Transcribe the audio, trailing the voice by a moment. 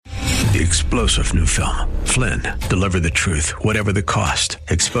The explosive new film, Flynn, deliver the truth, whatever the cost,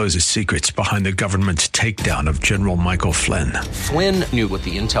 exposes secrets behind the government's takedown of General Michael Flynn. Flynn knew what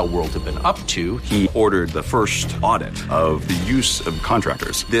the intel world had been up to. He ordered the first audit of the use of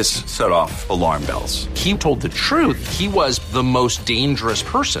contractors. This set off alarm bells. He told the truth. He was the most dangerous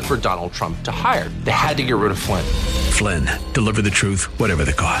person for Donald Trump to hire. They had to get rid of Flynn. Flynn, deliver the truth, whatever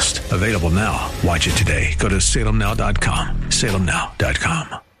the cost. Available now. Watch it today. Go to salemnow.com.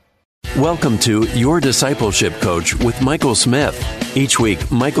 salemnow.com. Welcome to Your Discipleship Coach with Michael Smith. Each week,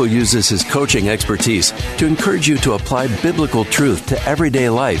 Michael uses his coaching expertise to encourage you to apply biblical truth to everyday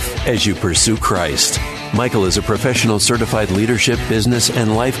life as you pursue Christ. Michael is a professional certified leadership, business,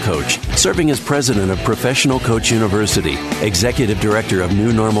 and life coach, serving as president of Professional Coach University, executive director of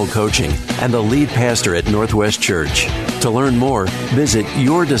New Normal Coaching, and the lead pastor at Northwest Church. To learn more, visit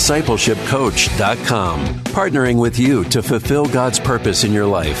yourdiscipleshipcoach.com, partnering with you to fulfill God's purpose in your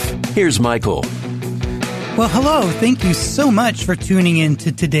life. Here's Michael. Well, hello. Thank you so much for tuning in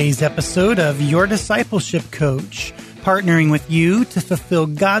to today's episode of Your Discipleship Coach, partnering with you to fulfill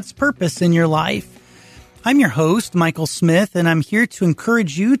God's purpose in your life. I'm your host, Michael Smith, and I'm here to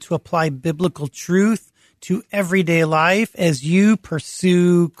encourage you to apply biblical truth to everyday life as you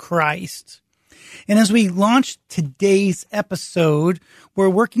pursue Christ. And as we launch today's episode, we're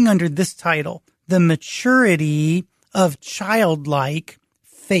working under this title, The Maturity of Childlike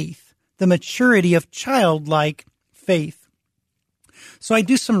Faith. The Maturity of Childlike Faith. So I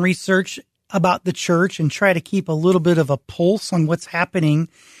do some research about the church and try to keep a little bit of a pulse on what's happening.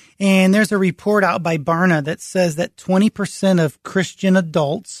 And there's a report out by Barna that says that 20% of Christian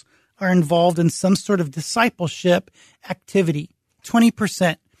adults are involved in some sort of discipleship activity.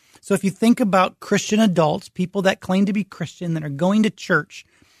 20%. So if you think about Christian adults, people that claim to be Christian that are going to church,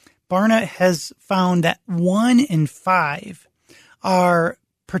 Barna has found that 1 in 5 are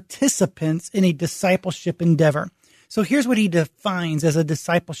participants in a discipleship endeavor. So here's what he defines as a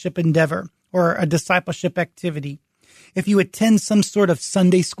discipleship endeavor or a discipleship activity. If you attend some sort of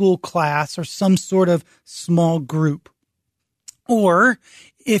Sunday school class or some sort of small group, or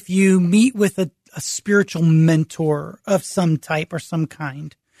if you meet with a spiritual mentor of some type or some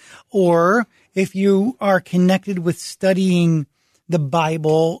kind, or if you are connected with studying the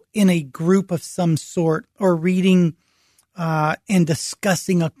Bible in a group of some sort, or reading and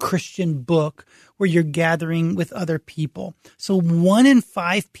discussing a Christian book where you're gathering with other people. So 1 in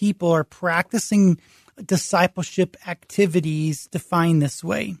 5 people are practicing discipleship activities defined this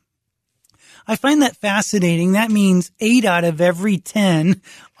way. I find that fascinating. That means 8 out of every 10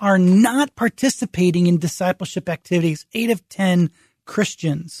 are not participating in discipleship activities. 8 of 10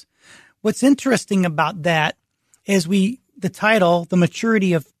 Christians. What's interesting about that is the title, The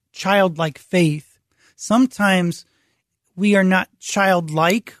Maturity of Childlike Faith. Sometimes we are not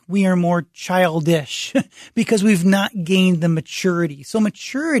childlike, we are more childish because we've not gained the maturity. So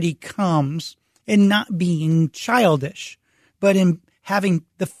maturity comes in not being childish, but in having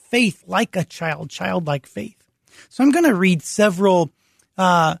the faith like a child, childlike faith. So I'm going to read several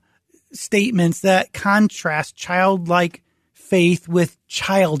statements that contrast childlike faith with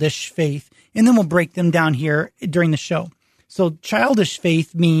childish faith, and then we'll break them down here during the show. So childish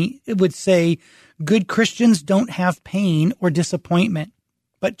faith, it would say, good Christians don't have pain or disappointment.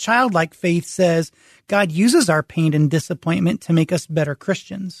 But childlike faith says God uses our pain and disappointment to make us better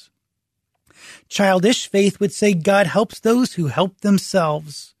Christians. Childish faith would say God helps those who help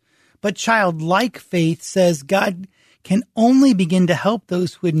themselves. But childlike faith says God can only begin to help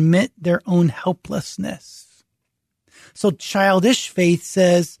those who admit their own helplessness. So childish faith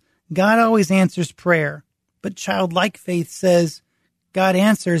says God always answers prayer. But childlike faith says God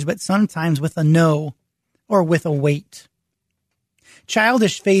answers, but sometimes with a no or with a wait.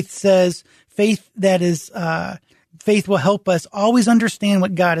 Childish faith says faith will help us always understand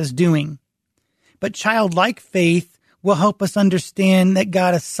what God is doing. But childlike faith will help us understand that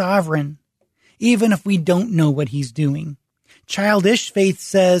God is sovereign, even if we don't know what he's doing. Childish faith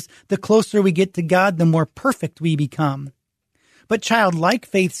says the closer we get to God, the more perfect we become. But childlike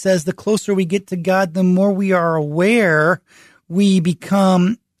faith says the closer we get to God, the more we are aware we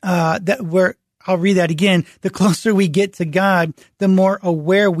become, I'll read that again. The closer we get to God, the more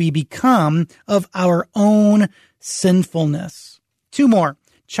aware we become of our own sinfulness. 2 more.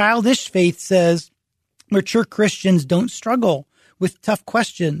 Childish faith says mature Christians don't struggle with tough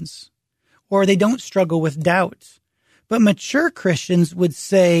questions, or they don't struggle with doubt. But mature Christians would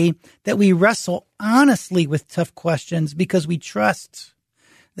say that we wrestle honestly with tough questions because we trust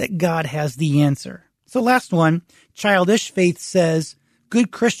that God has the answer. So last one, childish faith says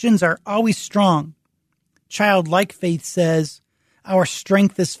good Christians are always strong. Childlike faith says our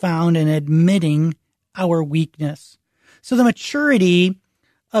strength is found in admitting our weakness. So the maturity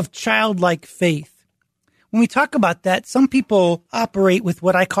of childlike faith. When we talk about that, some people operate with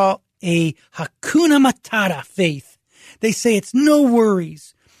what I call a Hakuna Matata faith. They say it's no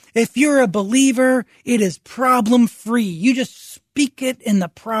worries. If you're a believer, it is problem-free. You just speak it and the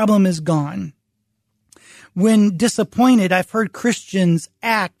problem is gone. When disappointed, I've heard Christians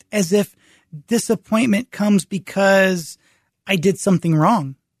act as if disappointment comes because I did something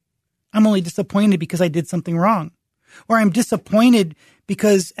wrong. I'm only disappointed because I did something wrong. Or I'm disappointed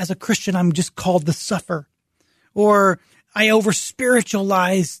because as a Christian, I'm just called to suffer. Or I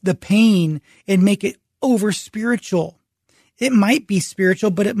over-spiritualize the pain and make it over-spiritual. It might be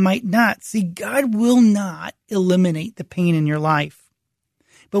spiritual, but it might not. See, God will not eliminate the pain in your life.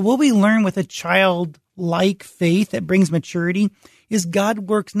 But what we learn with a childlike faith that brings maturity is God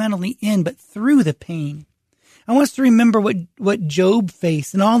works not only in, but through the pain. I want us to remember what Job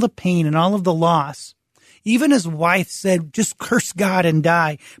faced and all the pain and all of the loss. Even his wife said, just curse God and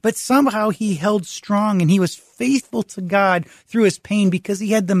die. But somehow he held strong and he was faithful to God through his pain because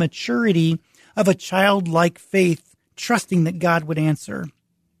he had the maturity of a childlike faith, trusting that God would answer.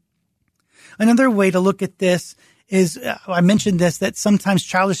 Another way to look at this is, I mentioned this, that sometimes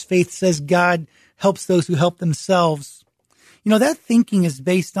childish faith says God helps those who help themselves. You know, that thinking is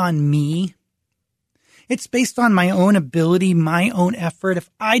based on me. It's based on my own ability, my own effort. If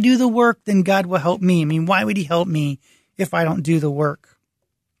I do the work, then God will help me. I mean, why would he help me if I don't do the work?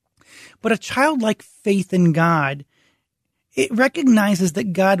 But a childlike faith in God, it recognizes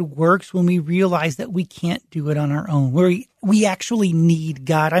that God works when we realize that we can't do it on our own, where we actually need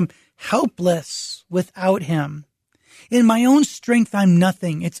God. I'm helpless without him. In my own strength, I'm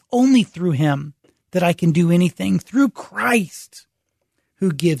nothing. It's only through him that I can do anything, through Christ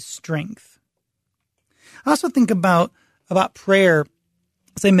who gives strength. I also think about prayer.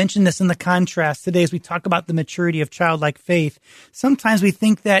 As I mentioned this in the contrast today, as we talk about the maturity of childlike faith, sometimes we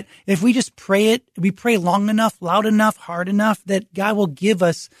think that if we just pray we pray long enough, loud enough, hard enough, that God will give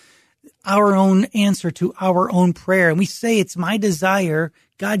us our own answer to our own prayer. And we say, it's my desire.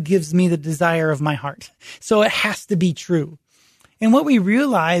 God gives me the desire of my heart. So it has to be true. And what we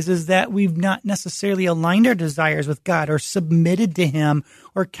realize is that we've not necessarily aligned our desires with God or submitted to him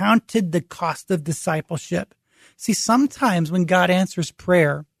or counted the cost of discipleship. See, sometimes when God answers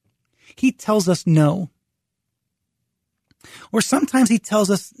prayer, he tells us no. Or sometimes he tells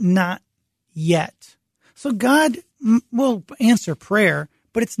us not yet. So God will answer prayer,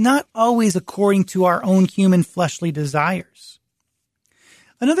 but it's not always according to our own human fleshly desires.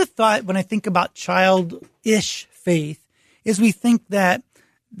 Another thought when I think about childish faith is we think that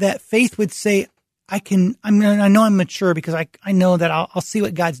faith would say, I know I'm mature because I know that I'll see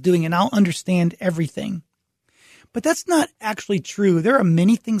what God's doing and I'll understand everything. But that's not actually true. There are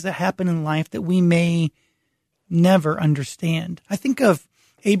many things that happen in life that we may never understand. I think of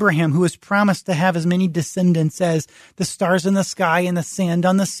Abraham, who was promised to have as many descendants as the stars in the sky and the sand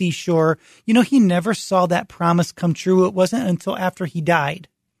on the seashore. You know, he never saw that promise come true. It wasn't until after he died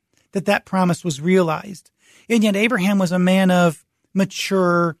that promise was realized. And yet Abraham was a man of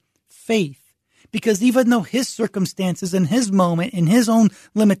mature faith, because even though his circumstances and his moment and his own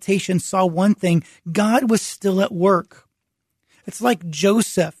limitations saw one thing, God was still at work. It's like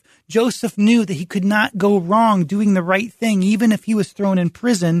Joseph. Joseph knew that he could not go wrong doing the right thing, even if he was thrown in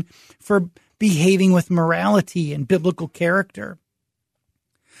prison for behaving with morality and biblical character.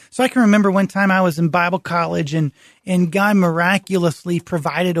 So I can remember one time I was in Bible college and God miraculously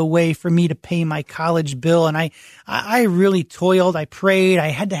provided a way for me to pay my college bill. And I really toiled. I prayed. I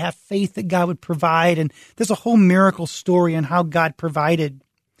had to have faith that God would provide. And there's a whole miracle story on how God provided.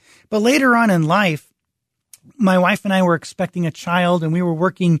 But later on in life, my wife and I were expecting a child, and we were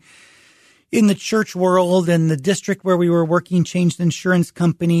working in the church world, and the district where we were working changed insurance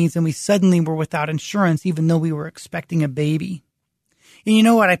companies, and we suddenly were without insurance even though we were expecting a baby. And you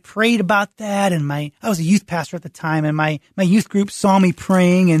know what? I prayed about that, and I was a youth pastor at the time, and my youth group saw me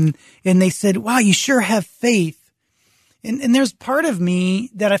praying, and they said, wow, you sure have faith. And there's part of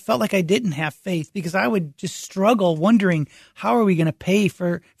me that I felt like I didn't have faith, because I would just struggle wondering, how are we going to pay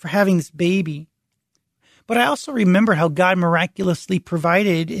for having this baby? But I also remember how God miraculously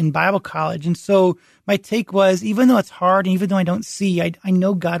provided in Bible college. And so my take was, even though it's hard, and even though I don't see, I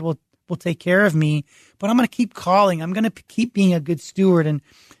know God will take care of me, but I'm going to keep calling. I'm going to keep being a good steward.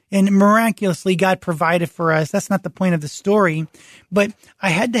 And miraculously, God provided for us. That's not the point of the story. But I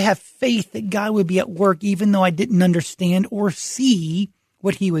had to have faith that God would be at work, even though I didn't understand or see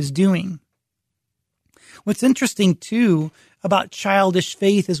what he was doing. What's interesting, too, about childish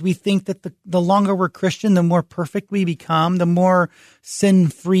faith is we think that the longer we're Christian, the more perfect we become, the more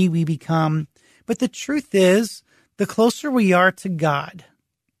sin-free we become. But the truth is, the closer we are to God,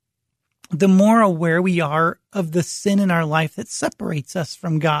 the more aware we are of the sin in our life that separates us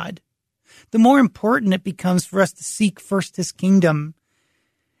from God. The more important it becomes for us to seek first his kingdom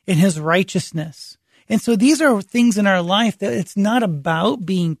and his righteousness. And so these are things in our life that it's not about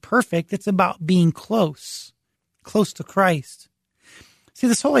being perfect. It's about being close to Christ. See,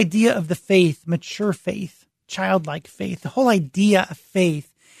 this whole idea of the faith, mature faith, childlike faith, the whole idea of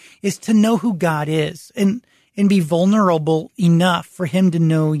faith is to know who God is and be vulnerable enough for him to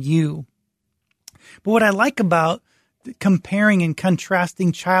know you. But what I like about comparing and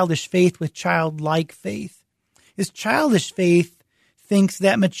contrasting childish faith with childlike faith is childish faith thinks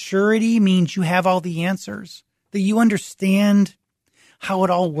that maturity means you have all the answers, that you understand how it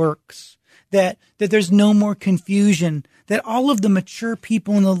all works, that there's no more confusion, that all of the mature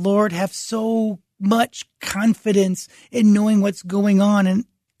people in the Lord have so much confidence in knowing what's going on. And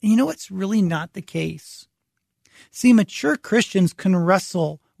you know, it's really not the case. See, mature Christians can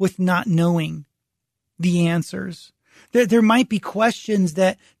wrestle with not knowing the answers. There might be questions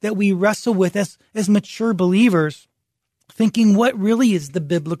that we wrestle with as mature believers, thinking what really is the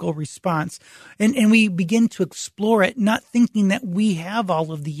biblical response. And we begin to explore it, not thinking that we have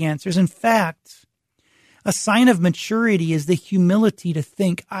all of the answers. In fact, a sign of maturity is the humility to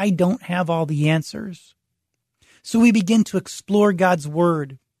think, I don't have all the answers. So we begin to explore God's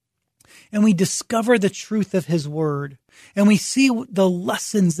word, and we discover the truth of his word, and we see the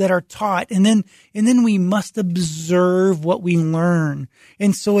lessons that are taught, and then we must observe what we learn.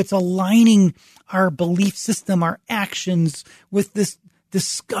 And so it's aligning our belief system, our actions with this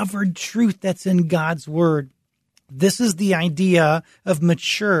discovered truth that's in God's word. This is the idea of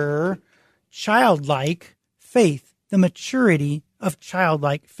mature, childlike faith, the maturity of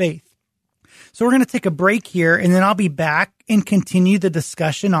childlike faith. So we're going to take a break here, and then I'll be back and continue the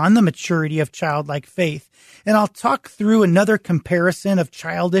discussion on the maturity of childlike faith. And I'll talk through another comparison of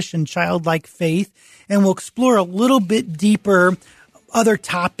childish and childlike faith, and we'll explore a little bit deeper other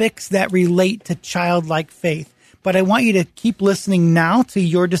topics that relate to childlike faith. But I want you to keep listening now to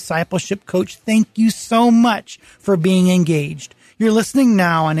Your Discipleship Coach. Thank you so much for being engaged. You're listening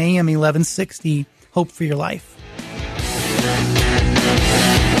now on AM 1160, Hope for Your Life.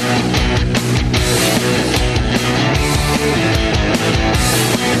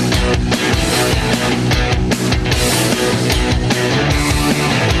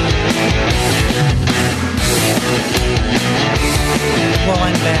 Well,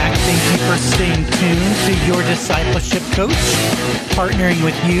 I'm back. Thank you for staying tuned to Your Discipleship Coach, partnering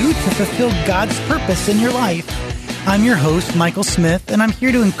with you to fulfill God's purpose in your life. I'm your host, Michael Smith, and I'm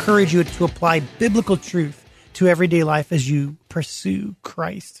here to encourage you to apply biblical truth to everyday life as you pursue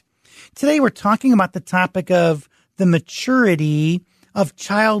Christ. Today, we're talking about the topic of the maturity of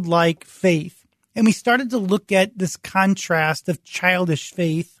childlike faith. And we started to look at this contrast of childish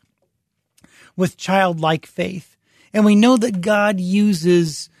faith with childlike faith. And we know that God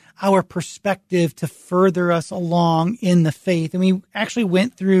uses our perspective to further us along in the faith. And we actually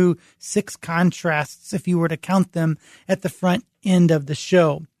went through 6 contrasts, if you were to count them, at the front end of the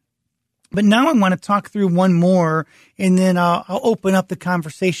show. But now I want to talk through one more, and then I'll open up the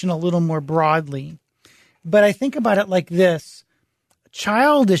conversation a little more broadly. But I think about it like this.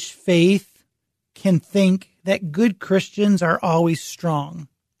 Childish faith can think that good Christians are always strong.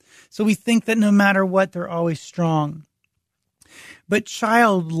 So we think that no matter what, they're always strong. But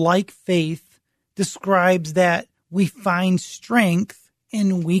childlike faith describes that we find strength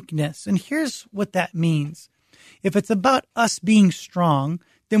in weakness. And here's what that means. If it's about us being strong,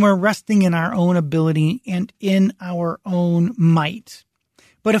 then we're resting in our own ability and in our own might.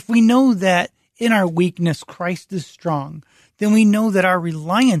 But if we know that in our weakness, Christ is strong, then we know that our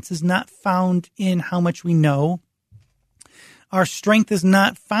reliance is not found in how much we know. Our strength is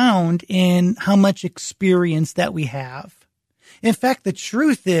not found in how much experience that we have. In fact, the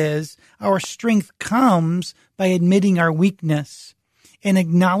truth is our strength comes by admitting our weakness and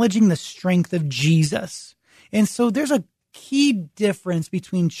acknowledging the strength of Jesus. And so there's a key difference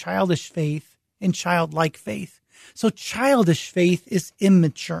between childish faith and childlike faith. So childish faith is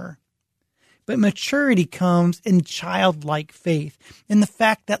immature, but maturity comes in childlike faith, in the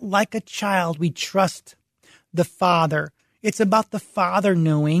fact that like a child, we trust the Father. It's about the Father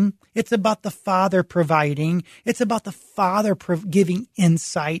knowing. It's about the Father providing. It's about the Father giving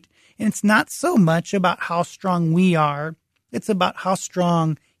insight. And it's not so much about how strong we are. It's about how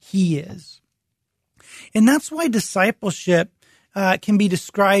strong He is. And that's why discipleship can be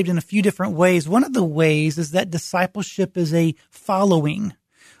described in a few different ways. One of the ways is that discipleship is a following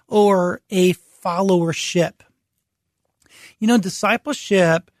or a followership.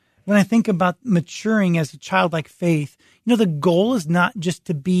 Discipleship, when I think about maturing as a childlike faith, the goal is not just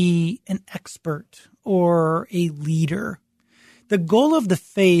to be an expert or a leader. The goal of the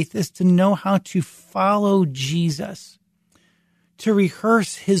faith is to know how to follow Jesus, to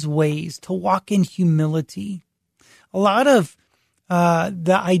rehearse his ways, to walk in humility. A lot of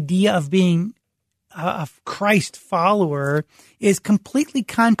the idea of being a Christ follower is completely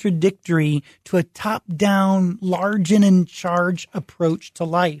contradictory to a top-down, large and in charge approach to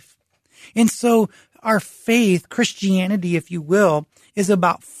life. And so our faith, Christianity, if you will, is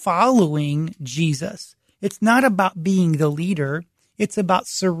about following Jesus. It's not about being the leader. It's about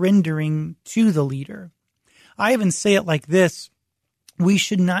surrendering to the leader. I even say it like this. We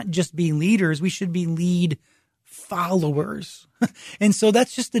should not just be leaders. We should be lead followers. And so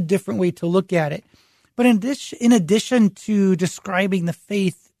that's just a different way to look at it. But in addition to describing the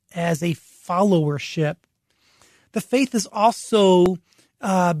faith as a followership, the faith is also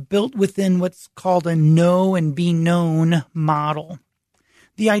built within what's called a know and be known model.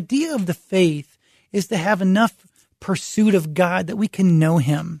 The idea of the faith is to have enough pursuit of God that we can know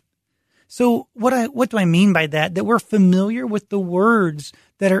him. So what do I mean by that? That we're familiar with the words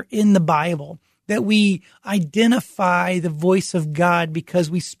that are in the Bible, that we identify the voice of God because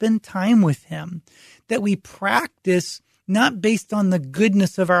we spend time with him, that we practice not based on the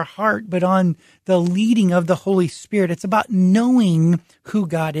goodness of our heart, but on the leading of the Holy Spirit. It's about knowing who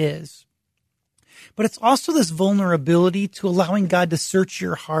God is. But it's also this vulnerability to allowing God to search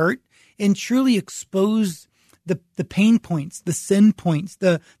your heart and truly expose the pain points, the sin points,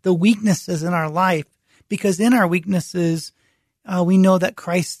 the weaknesses in our life. Because in our weaknesses, we know that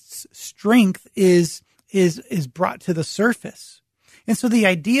Christ's strength is brought to the surface. And so the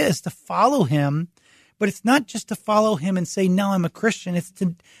idea is to follow him, but it's not just to follow him and say, now I'm a Christian. It's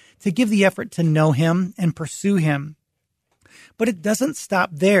to give the effort to know him and pursue him. But it doesn't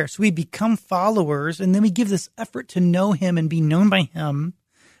stop there. So we become followers, and then we give this effort to know him and be known by him.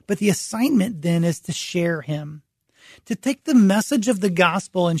 But the assignment then is to share him, to take the message of the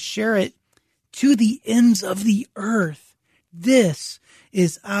gospel and share it to the ends of the earth. This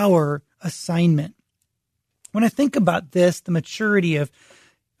is our assignment. When I think about this, the maturity of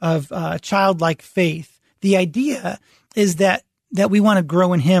childlike faith, the idea is that we want to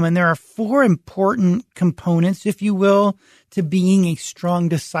grow in him. And there are 4 important components, if you will, to being a strong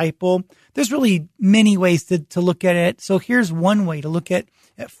disciple. There's really many ways to look at it. So here's one way to look at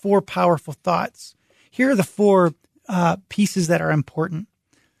 4 powerful thoughts. Here are the 4 pieces that are important.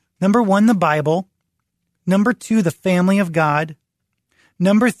 Number 1, the Bible. Number 2, the family of God.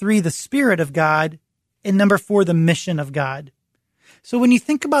 Number 3, the Spirit of God. And number 4, the mission of God. So when you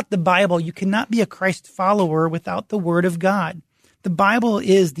think about the Bible, you cannot be a Christ follower without the Word of God. The Bible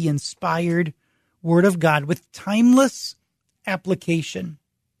is the inspired Word of God with timeless application.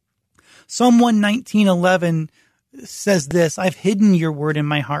 Psalm 119:11 says this, I've hidden your word in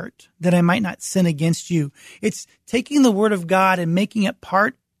my heart that I might not sin against you. It's taking the Word of God and making it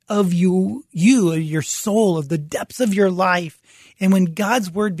part of your soul, of the depths of your life. And when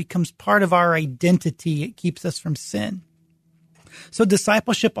God's Word becomes part of our identity, it keeps us from sin. So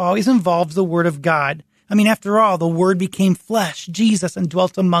discipleship always involves the Word of God. I mean, after all, the Word became flesh, Jesus, and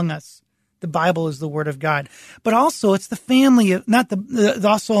dwelt among us. The Bible is the Word of God. But also, it's the family of, not the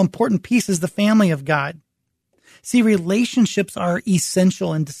also important piece is the family of God. See, relationships are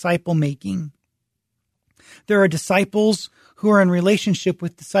essential in disciple making. There are disciples who are in relationship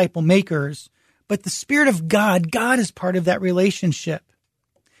with disciple makers, but the Spirit of God is part of that relationship.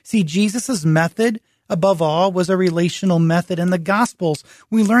 See, Jesus' method, above all, was a relational method. In the Gospels,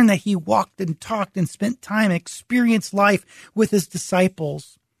 we learn that he walked and talked and spent time, experienced life with his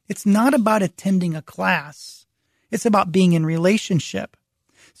disciples. It's not about attending a class. It's about being in relationship.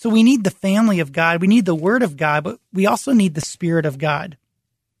 So we need the family of God. We need the Word of God, but we also need the Spirit of God.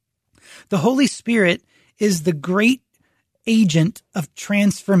 The Holy Spirit is the great agent of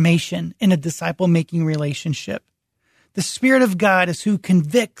transformation in a disciple-making relationship. The Spirit of God is who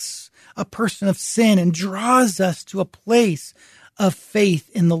convicts a person of sin and draws us to a place of faith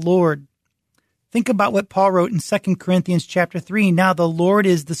in the Lord. Think about what Paul wrote in 2 Corinthians chapter 3. Now the Lord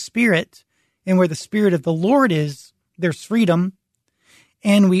is the Spirit, and where the Spirit of the Lord is, there's freedom.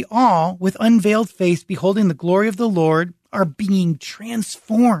 And we all, with unveiled face, beholding the glory of the Lord, are being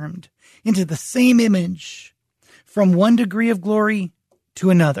transformed into the same image from one degree of glory to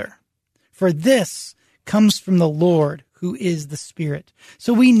another. For this comes from the Lord, who is the Spirit.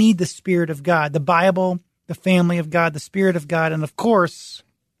 So we need the Spirit of God, the Bible, the family of God, the Spirit of God, and of course,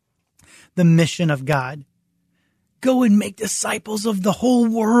 the mission of God. Go and make disciples of the whole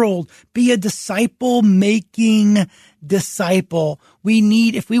world. Be a disciple-making disciple.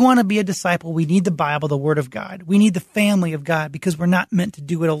 If we want to be a disciple, we need the Bible, the Word of God. We need the family of God because we're not meant to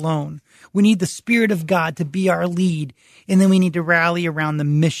do it alone. We need the Spirit of God to be our lead, and then we need to rally around the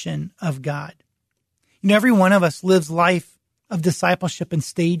mission of God. Every one of us lives life of discipleship in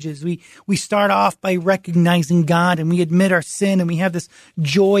stages. We start off by recognizing God, and we admit our sin, and we have this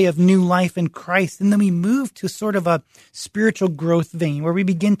joy of new life in Christ. And then we move to sort of a spiritual growth vein where we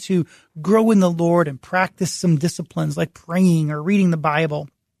begin to grow in the Lord and practice some disciplines like praying or reading the Bible.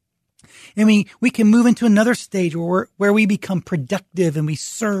 And we can move into another stage where we become productive and we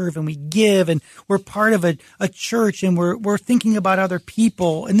serve and we give and we're part of a church and we're thinking about other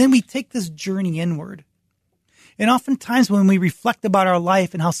people. And then we take this journey inward. And oftentimes when we reflect about our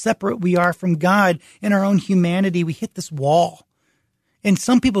life and how separate we are from God and our own humanity, we hit this wall. And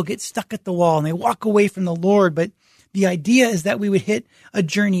some people get stuck at the wall and they walk away from the Lord. But the idea is that we would hit a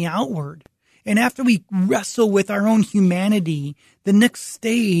journey outward. And after we wrestle with our own humanity, the next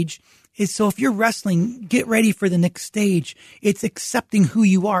stage is, so if you're wrestling, get ready for the next stage. It's accepting who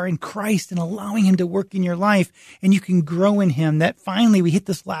you are in Christ and allowing Him to work in your life, and you can grow in Him. That finally we hit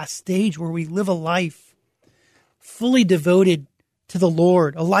this last stage where we live a life fully devoted to the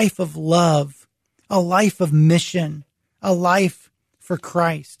Lord, a life of love, a life of mission, a life for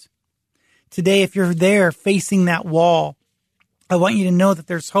Christ. Today, if you're there facing that wall, I want you to know that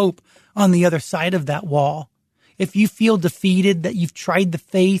there's hope on the other side of that wall. If you feel defeated, that you've tried the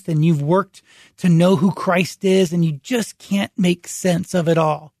faith and you've worked to know who Christ is and you just can't make sense of it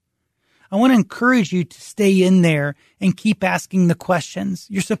all, I want to encourage you to stay in there and keep asking the questions.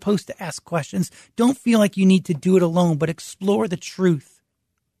 You're supposed to ask questions. Don't feel like you need to do it alone, but explore the truth.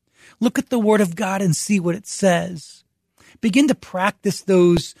 Look at the Word of God and see what it says. Begin to practice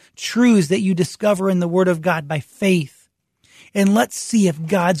those truths that you discover in the Word of God by faith. And let's see if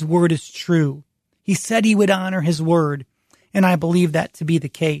God's Word is true. He said He would honor His Word, and I believe that to be the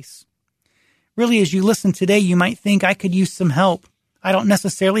case. Really, as you listen today, you might think, I could use some help. I don't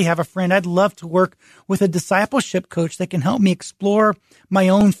necessarily have a friend. I'd love to work with a discipleship coach that can help me explore my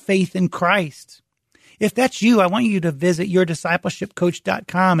own faith in Christ. If that's you, I want you to visit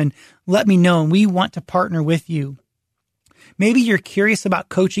yourdiscipleshipcoach.com and let me know, and we want to partner with you. Maybe you're curious about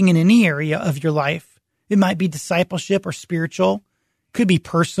coaching in any area of your life. It might be discipleship or spiritual. It could be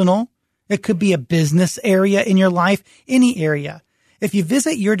personal. It could be a business area in your life, any area. If you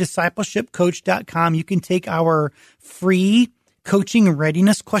visit yourdiscipleshipcoach.com, you can take our free coaching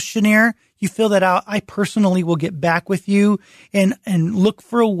readiness questionnaire. You fill that out. I personally will get back with you and look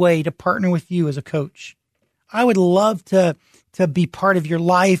for a way to partner with you as a coach. I would love to be part of your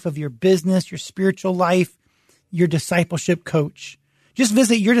life, of your business, your spiritual life, your discipleship coach. Just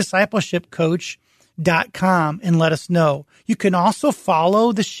visit yourdiscipleshipcoach.com and let us know. You can also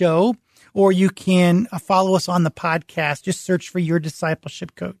follow the show, or you can follow us on the podcast. Just search for Your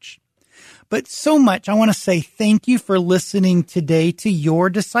Discipleship Coach. But so much, I want to say thank you for listening today to Your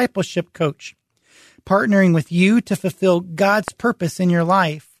Discipleship Coach, partnering with you to fulfill God's purpose in your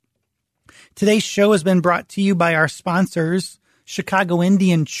life. Today's show has been brought to you by our sponsors, Chicago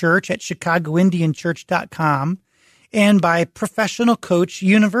Indian Church at chicagoindianchurch.com, and by Professional Coach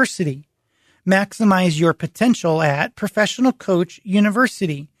University. Maximize your potential at Professional Coach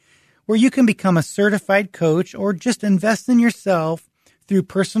University, where you can become a certified coach or just invest in yourself through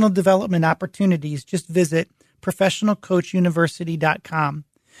personal development opportunities. Just visit professionalcoachuniversity.com.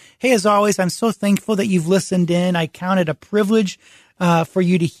 Hey, as always, I'm so thankful that you've listened in. I count it a privilege for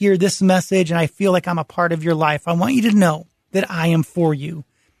you to hear this message, and I feel like I'm a part of your life. I want you to know that I am for you,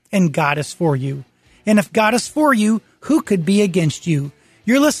 and God is for you. And if God is for you, who could be against you?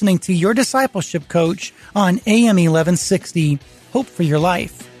 You're listening to Your Discipleship Coach on AM 1160. Hope for your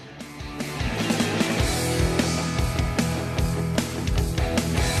life.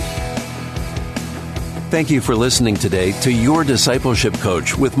 Thank you for listening today to Your Discipleship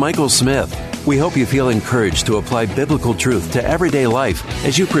Coach with Michael Smith. We hope you feel encouraged to apply biblical truth to everyday life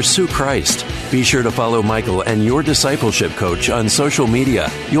as you pursue Christ. Be sure to follow Michael and Your Discipleship Coach on social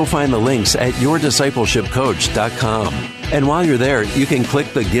media. You'll find the links at yourdiscipleshipcoach.com. And while you're there, you can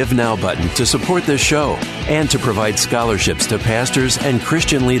click the Give Now button to support this show and to provide scholarships to pastors and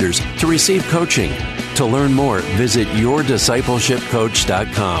Christian leaders to receive coaching. To learn more, visit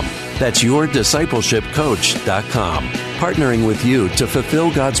yourdiscipleshipcoach.com. That's yourdiscipleshipcoach.com, partnering with you to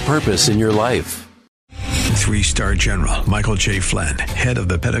fulfill God's purpose in your life. 3-star general Michael J. Flynn, head of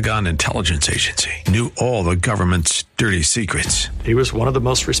the Pentagon Intelligence Agency, knew all the government's dirty secrets. He was one of the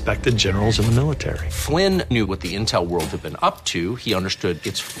most respected generals in the military. Flynn knew what the intel world had been up to. He understood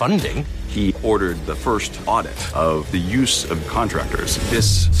its funding. He ordered the first audit of the use of contractors.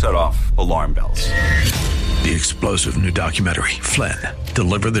 This set off alarm bells. The explosive new documentary, Flynn,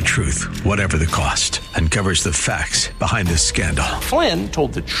 Deliver the Truth, Whatever the Cost, uncovers the facts behind this scandal. Flynn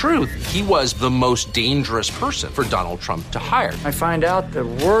told the truth. He was the most dangerous person for Donald Trump to hire. I find out the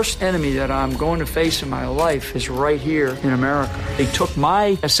worst enemy that I'm going to face in my life is right here in America. They took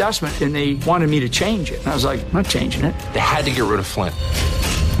my assessment and they wanted me to change it. And I was like, I'm not changing it. They had to get rid of Flynn.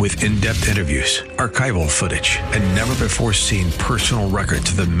 With in-depth interviews, archival footage, and never-before-seen personal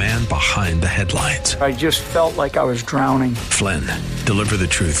records of the man behind the headlines. I just felt like I was drowning. Flynn, Deliver the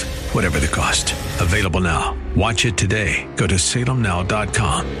Truth, Whatever the Cost. Available now. Watch it today. Go to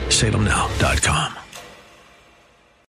salemnow.com. salemnow.com.